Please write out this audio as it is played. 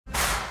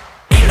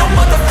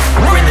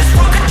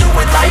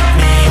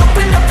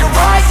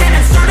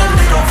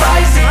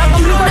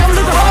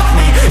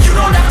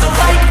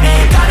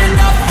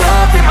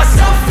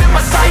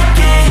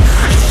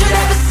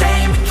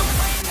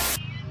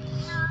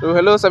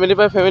Hello'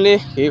 75 family,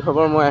 কি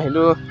খবৰ? মই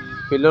আহিলোঁ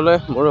ফিল্ডলৈ,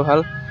 মোৰো ভাল।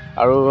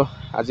 আৰু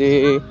আজি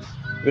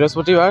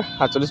বৃহস্পতিবাৰ,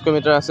 47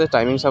 কিলোমিটাৰ আছে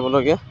টাইমিং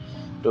চাবলগীয়া।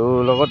 তো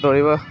লগত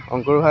দৌৰিব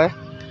অংকুৰ ভাই,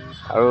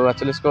 আৰু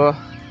 48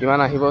 কিমান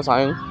আহিব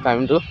চাওঁ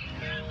টাইমটো।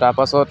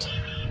 তাৰপাছত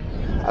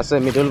আছে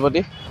মিডল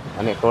বডি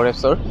মানে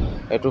কৰেপছৰ,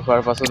 এইটো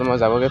হোৱাৰ পাছত মই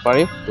যাবগৈ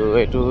পাৰিম। তো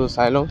এইটো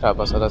চাই লওঁ।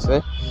 তাৰপাছত আছে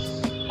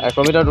 1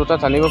 কিলোমিটাৰ দুটা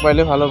টানিব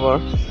পাৰিলে ভাল হ'ব।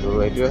 তো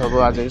এইটোৱে হ'ব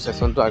আজিৰ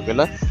ছেশ্যনটো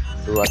আগবেলা।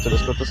 তো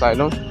 48টো চাই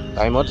লওঁ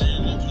টাইমত।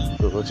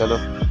 তো চলো।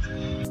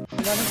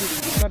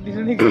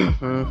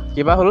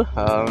 কিবা হ'ল,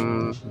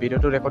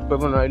 ভিডিঅ'টো ৰেকৰ্ড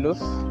কৰিব নোৱাৰিলোঁ।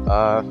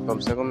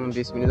 কমচে কম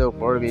 20 মিনিটৰ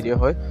ওপৰৰ ভিডিঅ'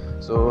 হয়।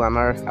 চ'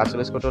 আমাৰ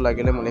 48টো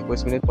লাগিলে মোৰ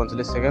 21 মিনিট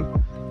 45 ছেকেণ্ড।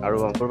 আৰু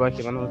অংকুৰ বাৰ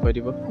কিমান হ'ল কৈ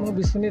দিব? মোৰ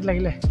 20 মিনিট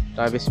লাগিলে।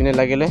 তাৰ 20 মিনিট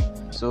লাগিলে।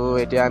 চ'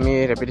 এতিয়া আমি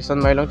ৰেপিটেশ্যন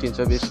মাৰি লওঁ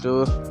 320টো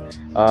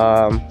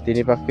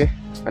 3 পাককৈ,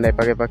 মানে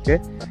এপাকে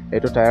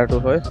এইটো টায়াৰটো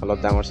হয় অলপ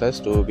ডাঙৰ চাইজ।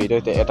 তো ভিডিঅ'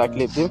 এতিয়া এটা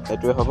ক্লিপ দিম,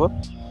 সেইটোৱে হ'ব।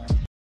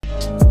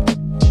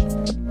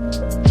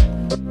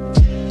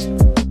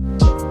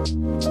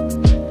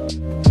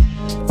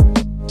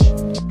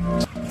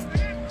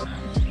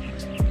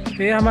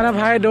 ये हमारा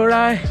भाई दौड़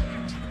रहा है।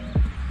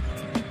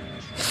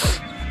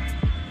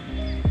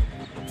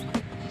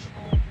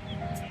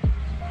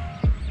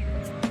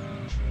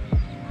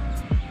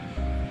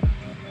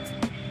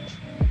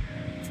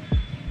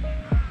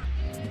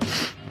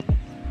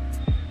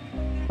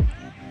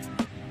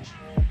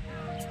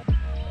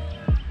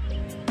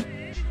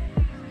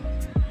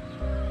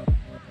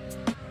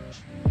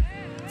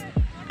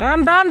 Turn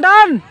turn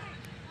turn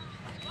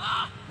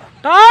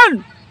turn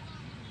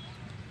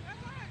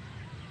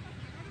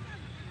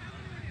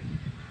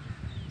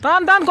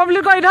turn turn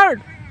complete कर, इधर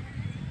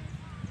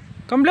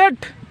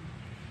कंप्लीट।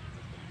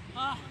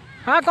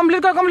 हाँ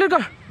कंप्लीट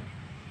कर।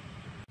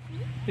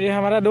 ये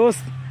हमारा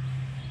दोस्त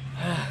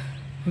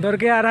दौड़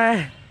के आ रहा है।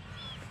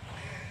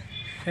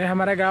 ये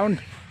हमारा ग्राउंड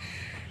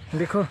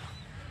देखो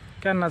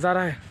क्या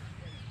नज़ारा है।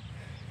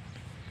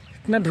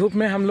 इतना धूप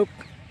में हम लोग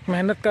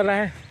मेहनत कर रहे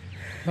हैं।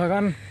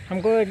 भगवान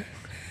हमको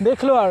देख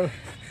लो। और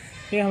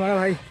ये हमारा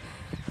भाई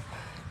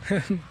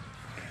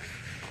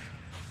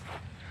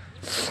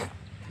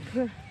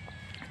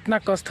इतना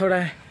कष्ट हो रहा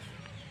है।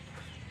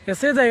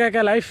 ऐसे जाएगा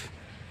क्या लाइफ?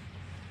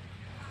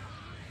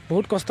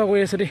 बहुत कष्ट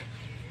कर आছো দেই।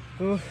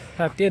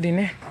 ৰাতিয়ে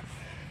দিনে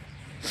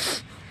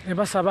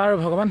এবাৰ চাবা আৰু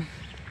ভগৱান।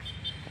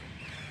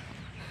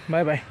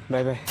 Bye bye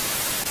bye bye.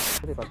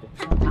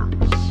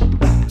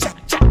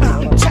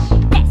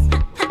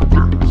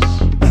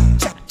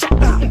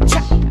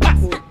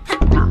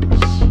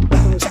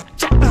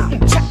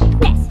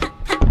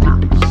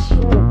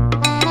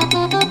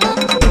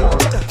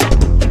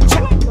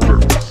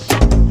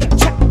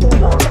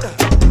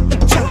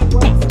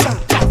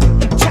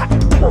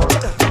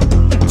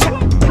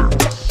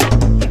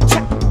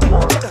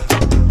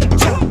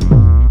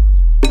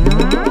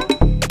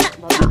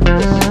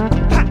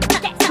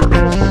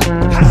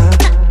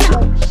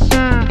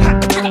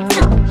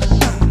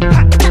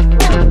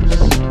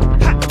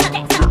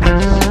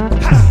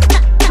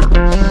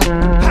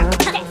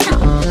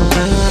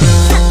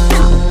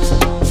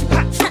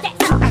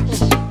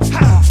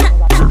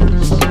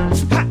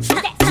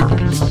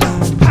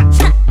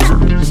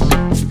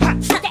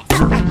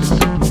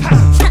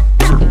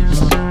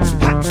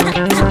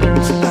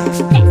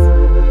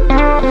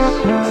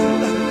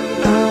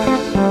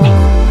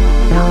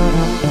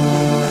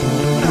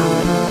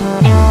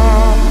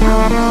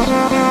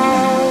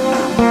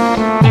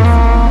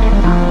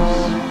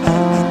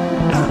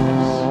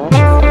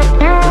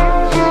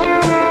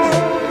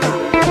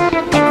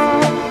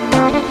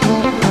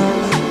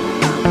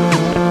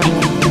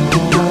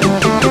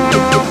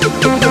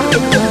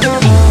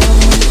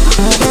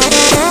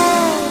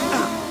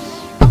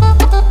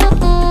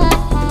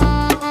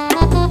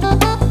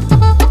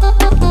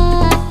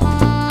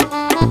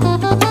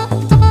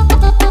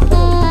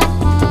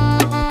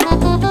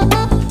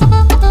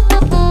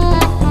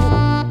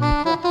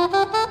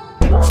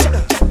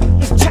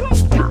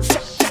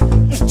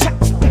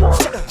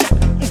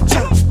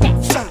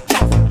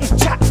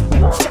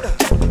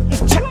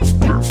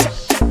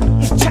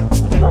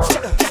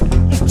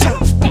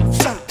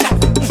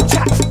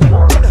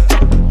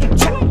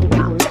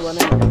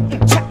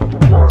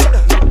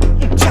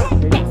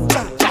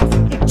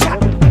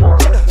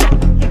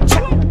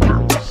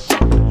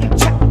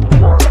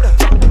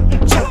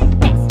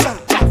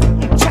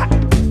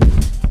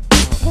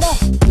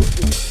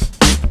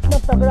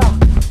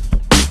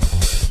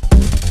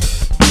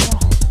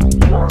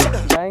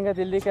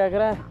 Delhi के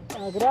आगरा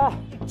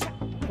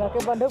जाके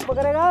बंदूक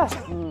पकड़ेगा।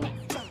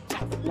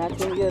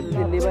 नाचेंगे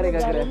दिल्ली भरेगा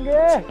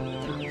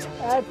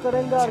ऐड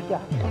करेंगे और क्या।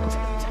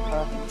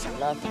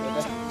 लास्ट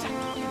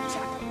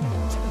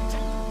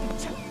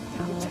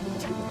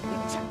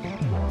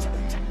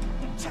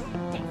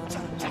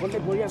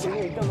बोलिए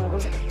एकदम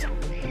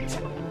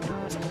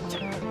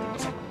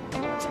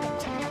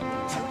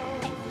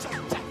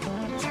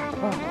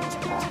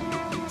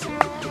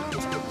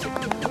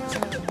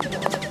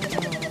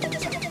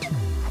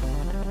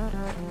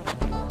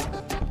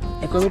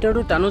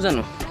কিলোমিটাৰটো টানো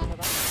জানো?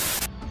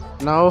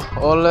 নাও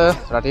অল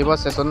ৰাতিপুৱা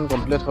ছেশ্যন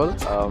কমপ্লিট হ'ল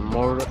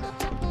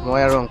মই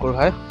আৰু অংকুৰ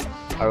ভাই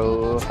আৰু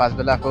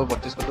পাছবেলা আকৌ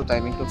 32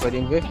 টাইমিংটো কৈ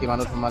দিমগৈ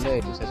কিমানত সোমালে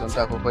এইটো ছেশ্যনটো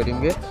আকৌ কৈ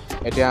দিমগৈ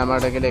এতিয়া আমাৰ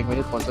লাগিলে 1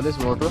 মিনিট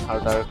 45 মোৰটো আৰু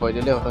তাৰ কৈ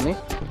দিলে অথনি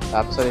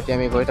তাৰপিছত এতিয়া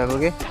আমি গৈ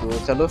থাকোঁগৈ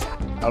চলো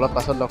অলপ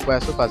পাছত লগ পাই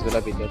আছোঁ পাছবেলা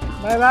ভিডিঅ'ত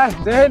বাই বাই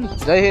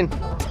জয় হিন্দ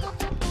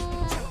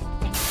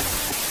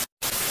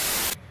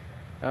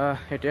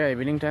এতিয়া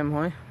ইভিনিং টাইম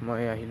হয়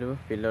মই আহিলোঁ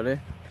ফিল্ডলৈ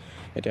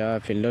এতিয়া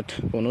ফিল্ডত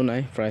কোনো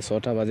নাই প্ৰায়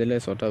 6টা বাজিলে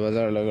 6টা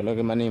বজাৰ লগে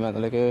লগে মানে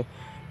ইমানলৈকে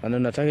মানুহ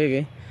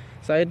নাথাকেগৈ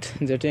চাইড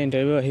যেতিয়া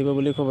ইণ্টাৰভিউ আহিব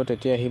বুলি ক'ব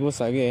তেতিয়া আহিব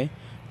চাগে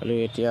আৰু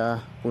এতিয়া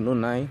কোনো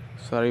নাই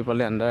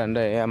চাৰিওফালে আণ্ডাৰ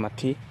এয়া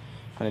মাটি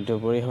মানে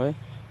দুপৰী হয়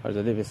আৰু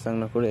যদি বিশ্বাস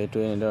নকৰে এইটো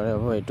এনেদৰে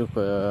হ'ব এইটো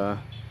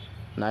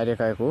নাই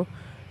দেখা একো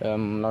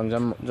লং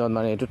জাম্প য'ত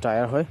মানে এইটো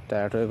টায়াৰ হয়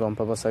টায়াৰটোৱে গম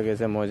পাব চাগে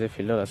যে মই যে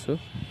ফিল্ডত আছোঁ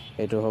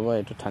এইটো হ'ব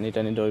এইটো টানি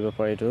দৌৰিব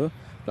পাৰে এইটো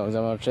লং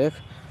জাম্পৰ ট্ৰেক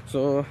চ'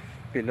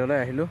 ফিল্ডলৈ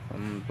আহিলোঁ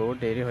বহুত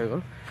দেৰি হৈ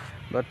গ'ল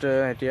বাট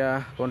এতিয়া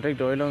কণ্টেক্ট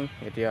দৌৰি লওঁ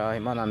এতিয়া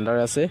ইমান আণ্ডাৰ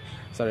আছে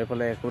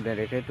চাৰিওফালে একো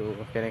নেদেখে তো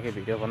কেনেকৈ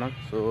ভিডিঅ' বনাম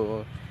চ'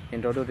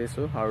 ইণ্ট্ৰ'টো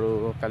দিছোঁ আৰু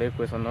কালিৰ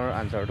কুৱেশ্যনৰ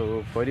আনচাৰটো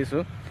কৈ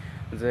দিছোঁ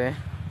যে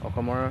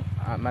অসমৰ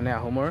মানে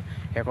আহোমৰ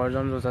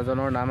শেষৰজন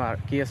ৰজাজনৰ নাম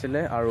কি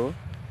আছিলে আৰু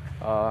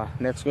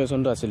নেক্সট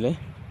কুৱেশ্যনটো আছিলে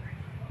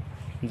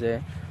যে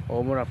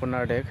মোৰ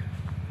আপোনাৰ দেশ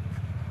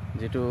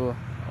যিটো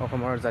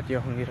অসমৰ জাতীয়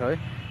সংগীত হয়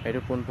এইটো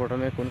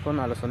পোনপ্ৰথমে কোনখন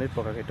আলোচনীত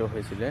প্ৰকাশিত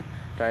হৈছিলে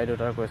তাৰে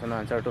দুটাৰ কুৱেশ্যনৰ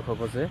আনচাৰটো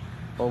হ'ব যে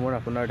মোৰ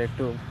আপোনাৰ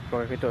দেশটো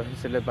প্ৰকাশিত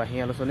হৈছিলে বাঁহী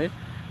আলোচনীত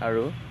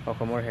আৰু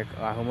আহোমৰ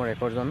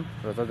শেষৰজন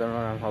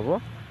ৰজাজনৰ নাম হ'ব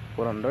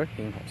পুৰন্দৰ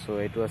সিংহ চ'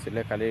 এইটো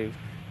আছিলে কালিৰ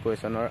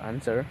কুৱেশ্যনৰ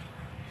আনচাৰ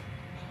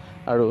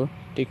আৰু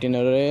ঠিক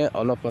তেনেদৰে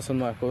অলপ পাছত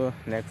মই আকৌ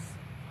নেক্সট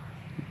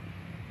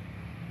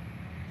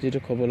যিটো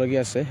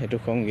ক'বলগীয়া আছে সেইটো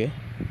কওঁগৈ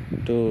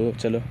তো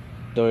চলো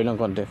দৌৰি লওঁ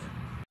কণ্টেক্ট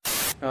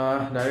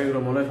ডাইৰেক্ট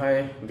ৰুমলৈ খাই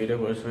ভিডিঅ'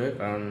 কৰিছোঁহে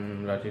কাৰণ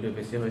ৰাতিটো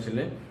বেছি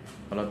হৈছিলে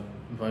অলপ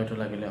ভয়টো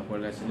লাগিলে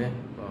অকলে আছিলে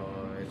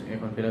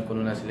এখন ফিল্ডত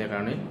কোনো নাছিলে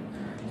কাৰণে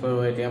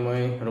চ' এতিয়া মই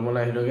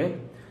ৰুমলৈ আহিলোগৈ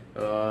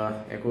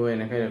একো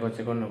এনেকৈ ৰেকৰ্ড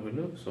চেকৰ্ড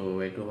নকৰিলোঁ চ'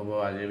 এইটো হ'ব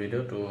আজিৰ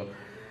ভিডিঅ' তো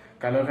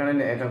কাইলৈৰ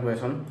কাৰণে এটা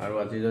কুৱেশ্যন আৰু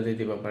আজি যদি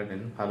দিব পাৰে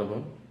তেনে ভাল হ'ব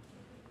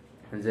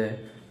যে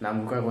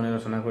নামঘোষা কোনে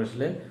ৰচনা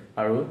কৰিছিলে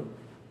আৰু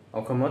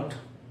অসমত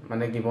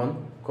মানে গিবন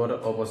ক'ত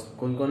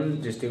কোন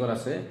ডিষ্ট্ৰিক্টত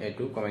আছে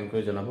এইটো কমেণ্ট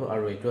কৰি জনাব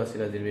আৰু এইটো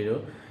আছিলে আজিৰ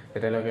ভিডিঅ'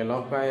 তেতিয়ালৈকে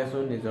লগ পাই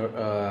আছোঁ নিজৰ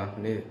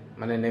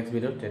মানে নেক্সট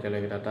ভিডিঅ'ত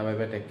তেতিয়ালৈকে tata bye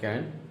bye take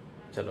care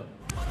চলো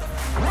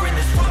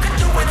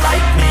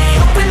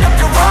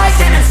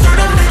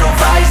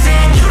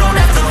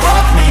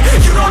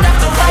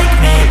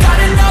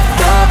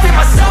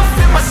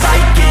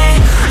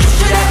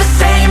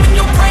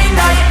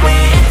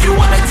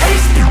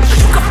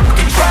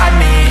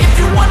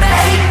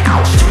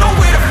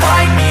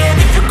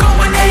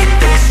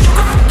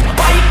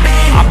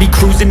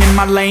Cruising in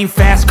my lane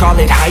fast, call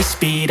it high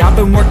speed. I've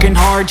been working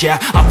hard, yeah,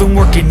 I've been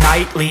working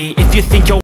nightly. If you think you'll